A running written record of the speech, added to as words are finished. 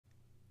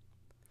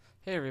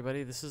Hey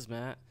everybody, this is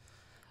Matt.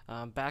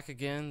 I'm back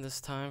again, this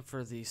time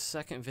for the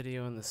second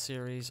video in the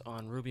series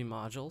on Ruby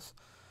modules.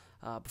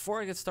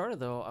 Before I get started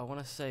though, I want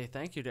to say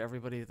thank you to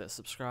everybody that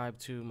subscribed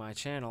to my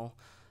channel.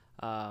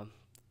 I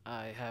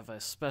have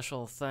a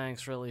special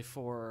thanks really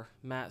for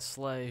Matt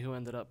Slay, who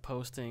ended up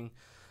posting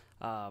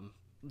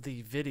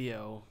the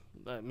video,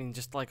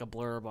 just like a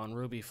blurb on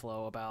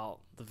RubyFlow about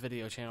the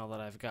video channel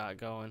that I've got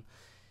going.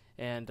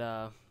 And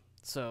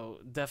so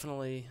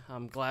definitely,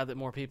 I'm glad that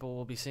more people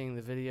will be seeing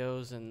the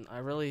videos, and I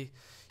really,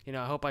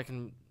 I hope I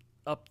can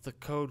up the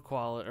code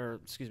quality,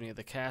 or excuse me,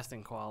 the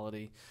casting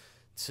quality,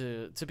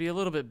 to be a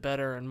little bit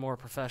better and more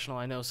professional.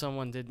 I know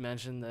someone did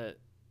mention that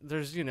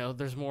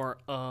there's more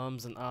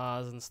ums and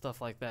ahs and stuff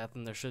like that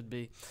than there should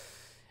be,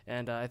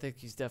 and I think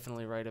he's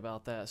definitely right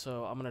about that.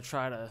 So I'm gonna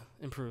try to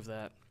improve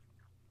that.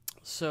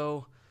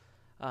 So,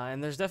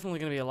 and there's definitely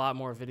gonna be a lot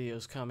more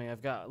videos coming.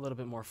 I've got a little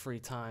bit more free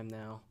time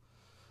now.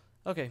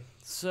 Okay,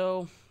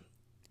 so,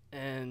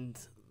 and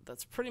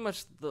that's pretty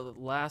much the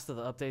last of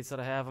the updates that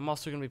I have. I'm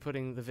also going to be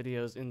putting the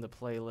videos in the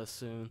playlist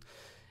soon.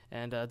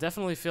 And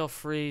definitely feel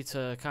free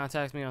to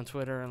contact me on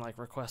Twitter and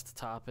request a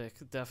topic.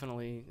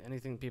 Definitely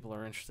anything people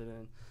are interested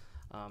in.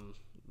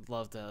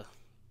 Love to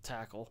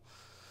tackle.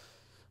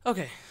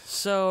 Okay,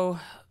 so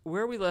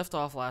where we left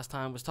off last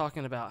time was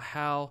talking about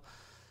how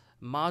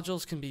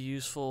modules can be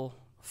useful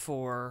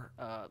for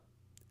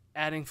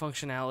adding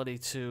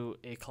functionality to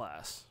a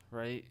class,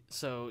 right?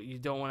 So you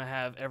don't want to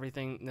have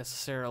everything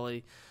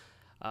necessarily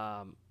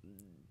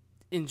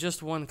in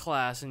just one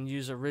class and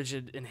use a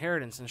rigid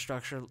inheritance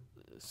structure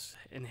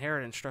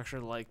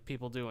like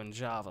people do in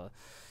Java.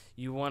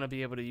 You want to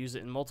be able to use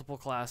it in multiple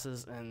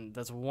classes, and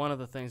that's one of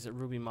the things that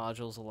Ruby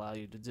modules allow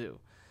you to do.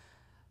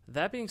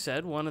 That being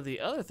said, one of the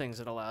other things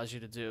it allows you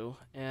to do,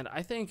 and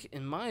I think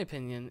in my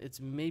opinion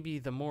it's maybe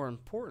the more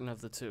important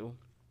of the two,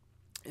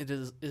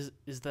 is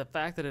the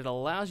fact that it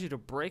allows you to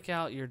break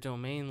out your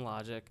domain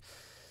logic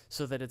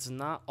so that it's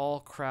not all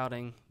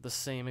crowding the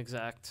same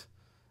exact,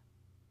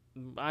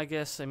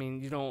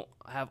 you don't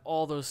have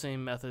all those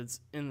same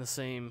methods in the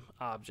same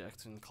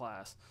object in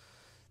class.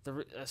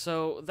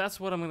 So that's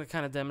what I'm going to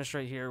kind of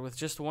demonstrate here with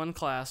just one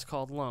class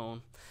called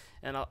loan.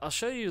 And I'll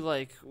show you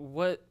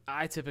what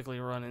I typically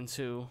run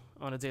into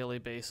on a daily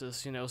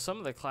basis. Some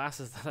of the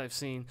classes that I've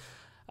seen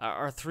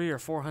are 300 or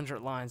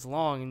 400 lines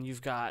long, and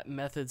you've got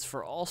methods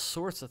for all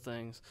sorts of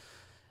things,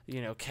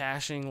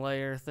 caching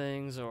layer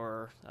things,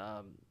 or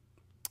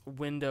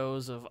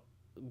windows of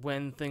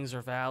when things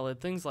are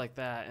valid, things like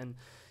that. And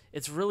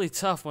it's really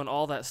tough when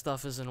all that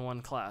stuff is in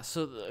one class.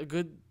 So a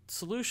good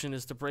solution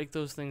is to break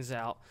those things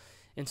out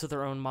into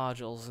their own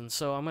modules. And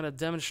so I'm going to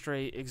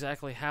demonstrate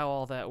exactly how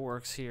all that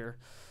works here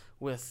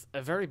with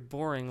a very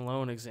boring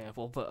loan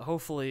example, but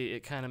hopefully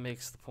it kind of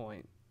makes the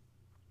point.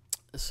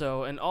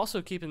 So, and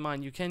also keep in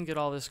mind, you can get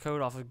all this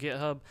code off of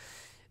GitHub.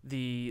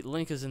 The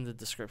link is in the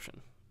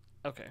description.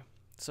 Okay,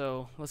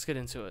 so let's get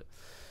into it.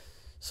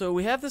 So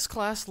we have this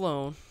class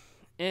loan,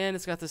 and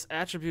it's got this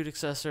attribute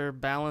accessor,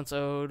 balance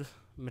owed,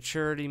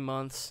 maturity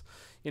months.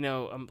 A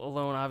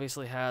loan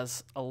obviously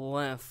has a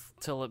length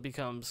till it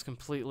becomes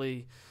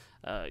completely,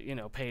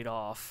 paid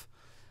off.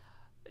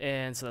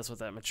 And so that's what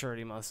that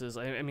maturity months is.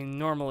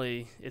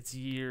 Normally it's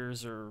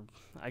years, or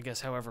I guess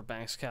however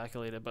banks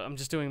calculate it, but I'm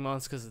just doing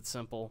months because it's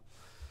simple.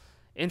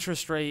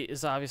 Interest rate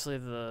is obviously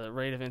the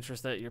rate of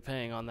interest that you're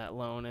paying on that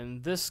loan.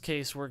 In this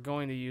case, we're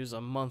going to use a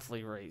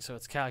monthly rate, so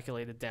it's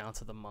calculated down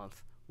to the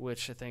month,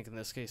 which I think in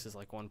this case is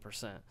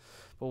 1%,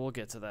 but we'll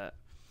get to that.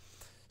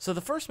 So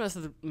the first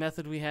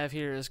method we have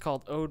here is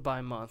called owed by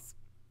month.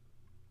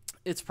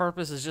 Its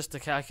purpose is just to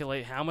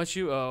calculate how much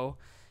you owe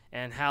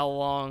and how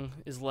long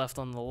is left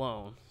on the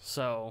loan.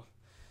 So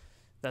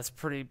that's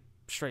pretty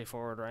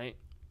straightforward, right?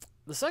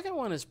 The second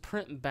one is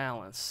print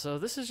balance. So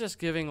this is just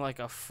giving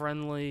a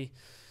friendly,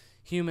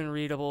 human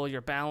readable,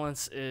 your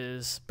balance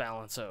is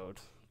balance owed.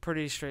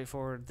 Pretty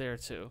straightforward there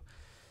too.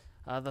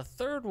 The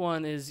third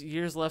one is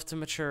years left to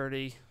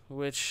maturity,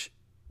 which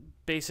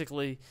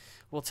basically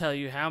will tell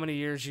you how many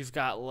years you've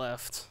got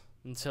left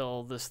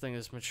until this thing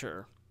is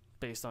mature.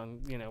 Based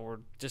on, we're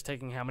just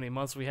taking how many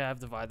months we have,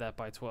 divide that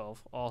by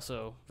 12.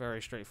 Also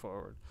very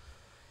straightforward.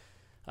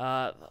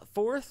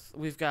 Fourth,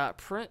 we've got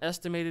print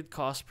estimated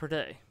cost per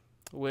day,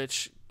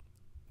 which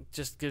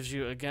just gives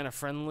you, again, a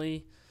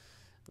friendly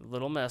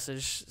little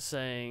message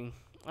saying,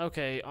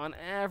 okay, on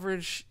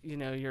average,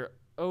 you're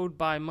owed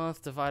by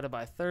month divided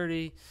by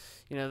 30,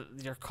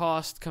 your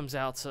cost comes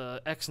out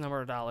to X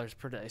number of dollars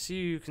per day. So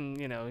you can,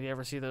 you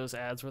ever see those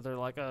ads where they're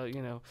like,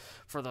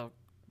 for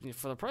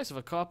the price of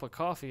a cup of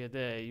coffee a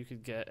day, you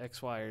could get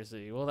X, Y, or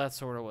Z. Well, that's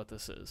sort of what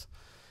this is.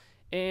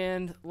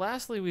 And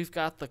lastly, we've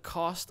got the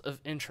cost of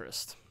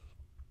interest.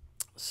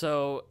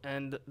 So,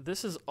 and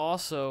this is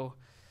also,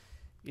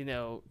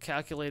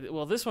 calculated.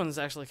 Well, this one is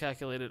actually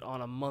calculated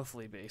on a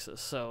monthly basis.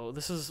 So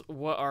this is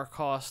what our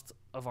cost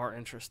of our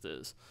interest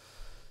is.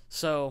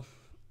 So,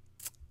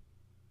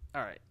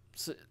 all right.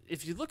 So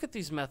if you look at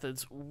these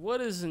methods, what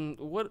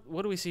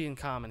do we see in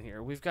common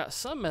here? We've got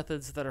some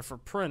methods that are for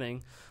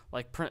printing,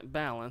 like print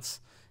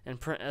balance and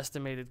print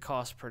estimated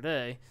cost per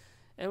day,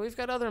 And we've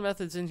got other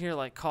methods in here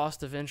like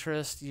cost of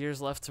interest,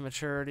 years left to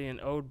maturity, and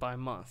owed by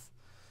month.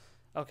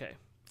 Okay,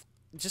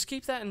 just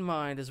keep that in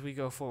mind as we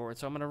go forward.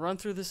 So I'm going to run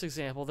through this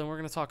example, then we're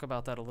going to talk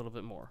about that a little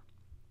bit more.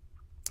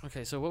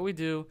 Okay, so what we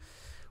do,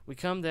 we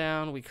come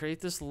down, we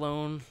create this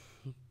loan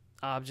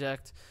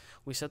object,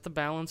 we set the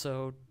balance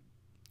owed,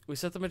 we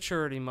set the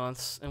maturity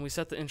months, and we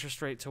set the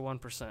interest rate to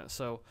 1%.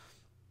 So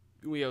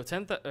we owe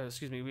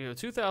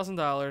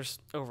 $2,000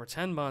 over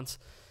 10 months,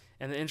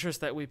 and the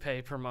interest that we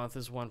pay per month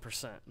is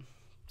 1%.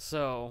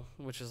 So,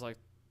 which is like,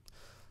 I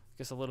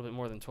guess a little bit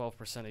more than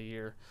 12% a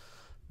year.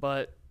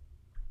 But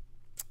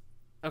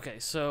okay,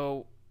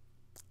 so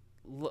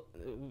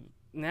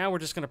now we're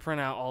just going to print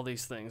out all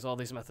these things, all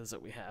these methods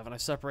that we have. And I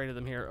separated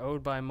them here: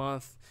 owed by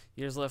month,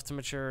 years left to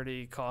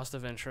maturity, cost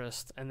of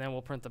interest, and then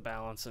we'll print the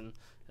balance and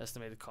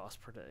estimated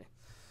cost per day.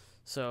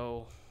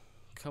 So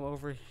come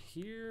over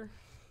here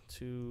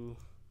to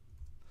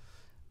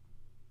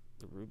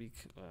the Ruby,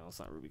 well, it's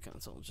not Ruby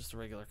console, it's just a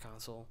regular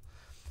console,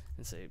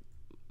 and say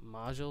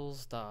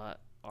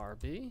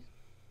modules.rb,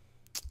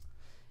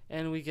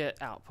 and we get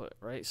output,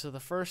 right? So the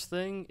first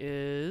thing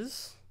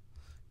is,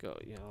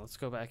 let's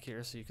go back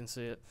here so you can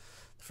see it.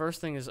 The first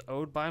thing is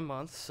owed by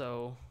month,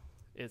 so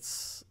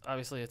it's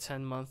obviously a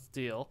 10-month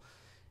deal,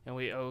 and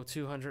we owe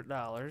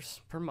 $200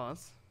 per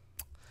month.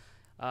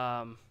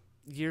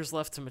 Years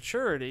left to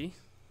maturity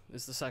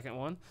is the second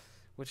one,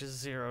 which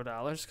is $0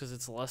 because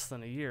it's less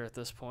than a year at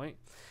this point.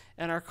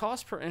 And our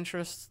cost per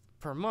interest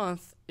per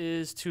month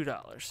is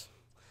 $2.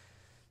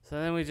 So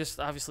then we just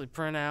obviously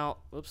print out,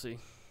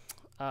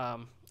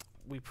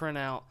 we print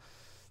out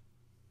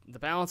the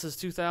balance is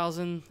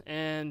 $2,000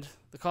 and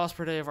the cost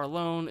per day of our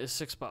loan is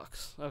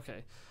 $6.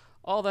 Okay,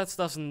 all that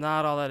stuff's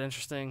not all that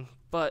interesting,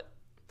 but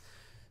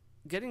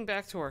getting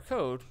back to our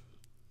code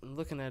and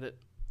looking at it,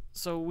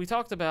 so we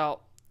talked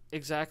about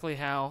exactly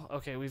how,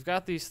 okay, we've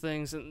got these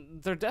things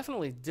and they're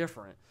definitely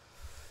different.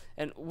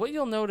 And what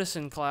you'll notice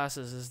in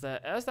classes is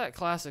that as that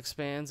class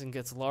expands and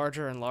gets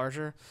larger and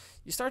larger,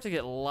 you start to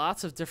get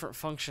lots of different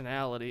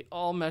functionality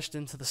all meshed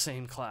into the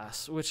same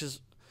class, which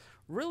is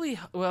really,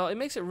 well, it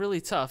makes it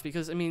really tough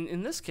because, I mean,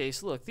 in this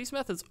case, look, these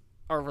methods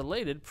are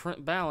related,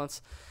 print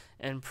balance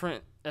and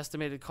print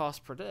estimated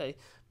cost per day,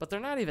 but they're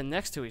not even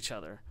next to each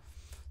other.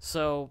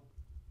 So,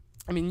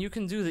 I mean, you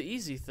can do the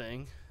easy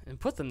thing and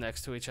put them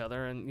next to each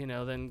other and,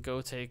 then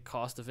go take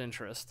cost of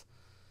interest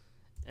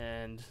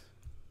and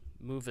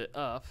move it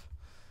up.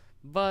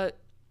 But,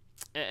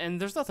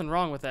 and there's nothing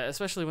wrong with that,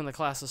 especially when the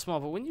class is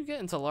small, but when you get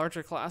into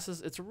larger classes,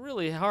 it's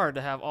really hard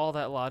to have all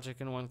that logic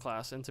in one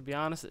class, and to be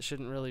honest, it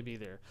shouldn't really be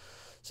there.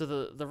 So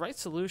the right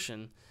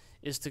solution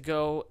is to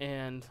go,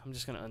 and I'm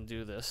just going to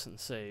undo this and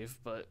save,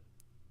 but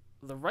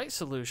the right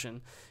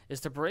solution is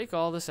to break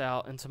all this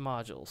out into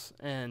modules,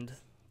 and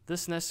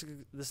this next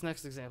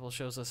example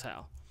shows us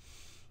how.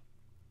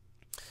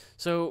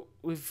 So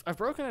I've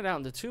broken it out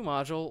into two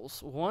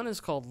modules. One is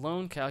called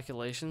loan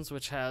calculations,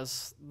 which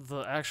has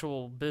the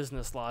actual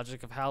business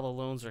logic of how the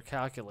loans are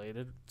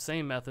calculated.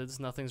 Same methods,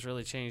 nothing's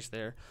really changed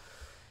there.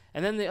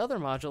 And then the other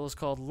module is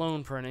called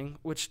loan printing,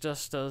 which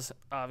just does,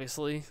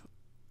 obviously,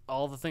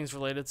 all the things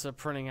related to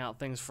printing out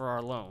things for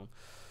our loan.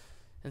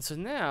 And so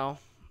now,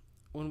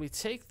 when we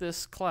take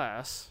this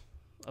class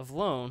of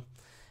loan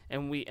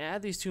and we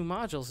add these two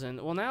modules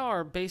in, well, now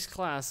our base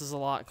class is a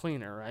lot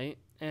cleaner, right?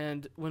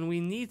 And when we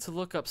need to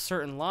look up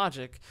certain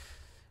logic,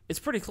 it's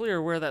pretty clear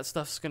where that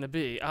stuff's going to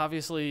be.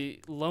 Obviously,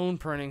 loan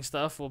printing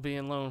stuff will be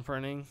in loan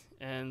printing,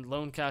 and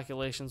loan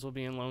calculations will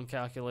be in loan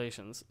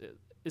calculations.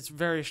 It's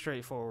very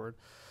straightforward.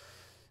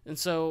 And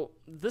so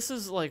this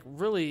is like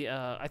really,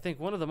 I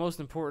think, one of the most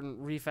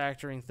important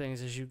refactoring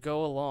things as you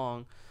go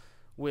along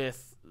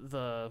with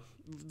the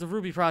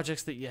Ruby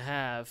projects that you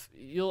have.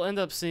 You'll end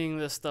up seeing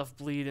this stuff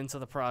bleed into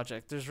the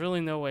project. There's really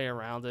no way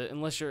around it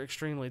unless you're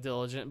extremely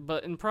diligent.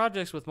 But in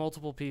projects with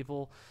multiple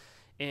people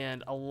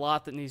and a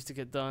lot that needs to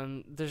get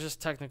done, there's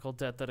just technical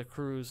debt that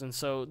accrues. And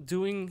so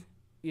doing,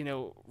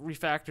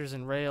 refactors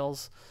in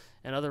Rails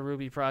and other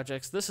Ruby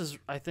projects, this is,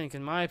 I think,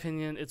 in my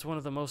opinion, it's one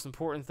of the most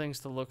important things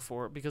to look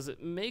for because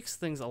it makes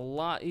things a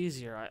lot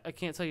easier. I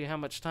can't tell you how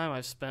much time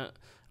I've spent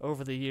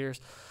over the years,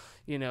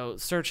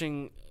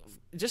 searching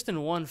just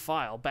in one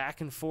file,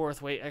 back and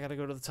forth, wait, I got to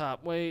go to the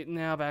top, wait,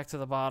 now back to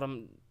the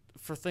bottom,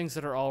 for things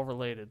that are all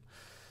related.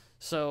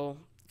 So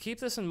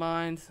keep this in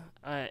mind,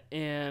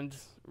 and,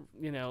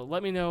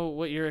 let me know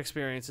what your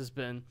experience has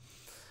been.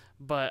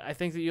 But I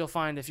think that you'll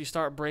find if you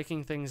start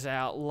breaking things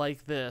out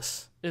like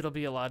this, it'll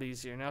be a lot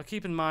easier. Now,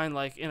 keep in mind,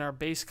 like in our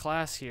base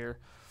class here,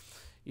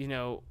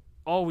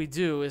 all we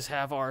do is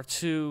have our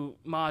two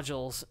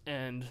modules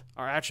and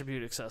our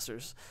attribute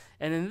accessors.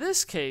 And in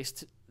this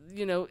case,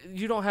 you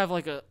don't have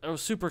like a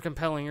super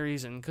compelling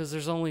reason because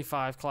there's only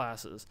 5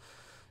 classes.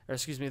 Or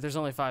excuse me, there's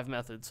only 5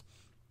 methods.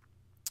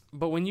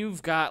 But when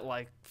you've got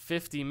like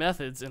 50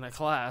 methods in a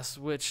class,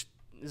 which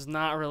is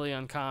not really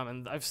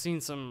uncommon. I've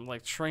seen some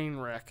like train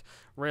wreck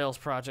Rails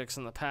projects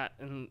in the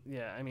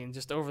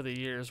just over the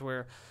years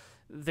where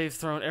they've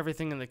thrown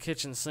everything in the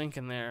kitchen sink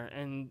in there,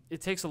 and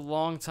it takes a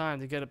long time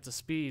to get up to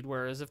speed.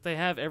 Whereas if they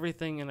have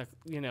everything in a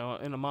in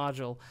a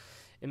module,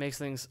 it makes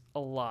things a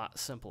lot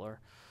simpler.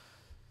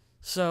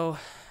 So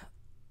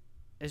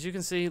as you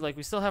can see, like,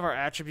 we still have our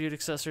attribute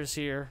accessors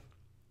here,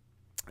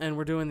 and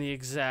we're doing the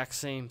exact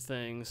same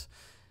things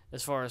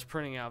as far as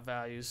printing out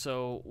values.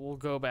 So we'll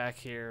go back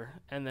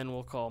here, and then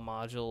we'll call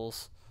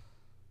modules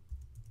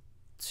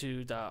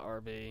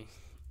 2.rb,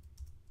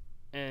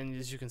 and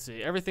as you can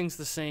see, everything's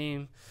the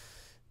same.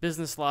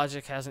 Business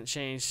logic hasn't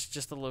changed,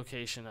 just the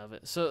location of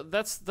it. So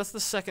that's the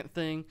second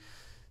thing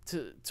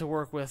to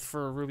work with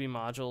for Ruby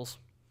modules.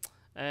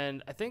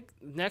 And I think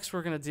next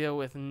we're going to deal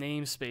with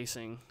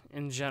namespacing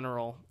in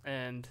general,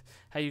 and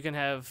how you can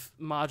have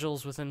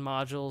modules within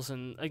modules,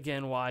 and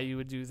again, why you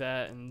would do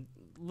that, and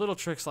little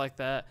tricks like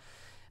that.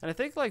 And I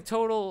think, like,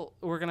 total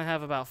we're going to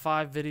have about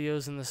 5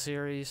 videos in the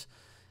series,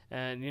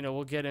 and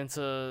we'll get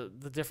into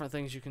the different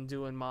things you can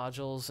do in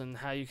modules and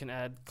how you can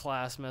add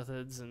class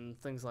methods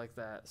and things like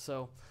that.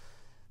 So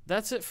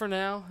that's it for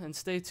now, and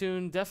stay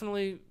tuned.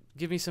 Definitely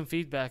give me some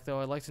feedback,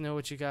 though. I'd like to know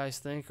what you guys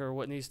think, or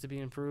what needs to be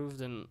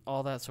improved, and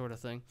all that sort of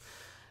thing.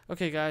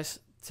 Okay, guys,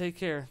 take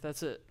care.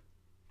 That's it.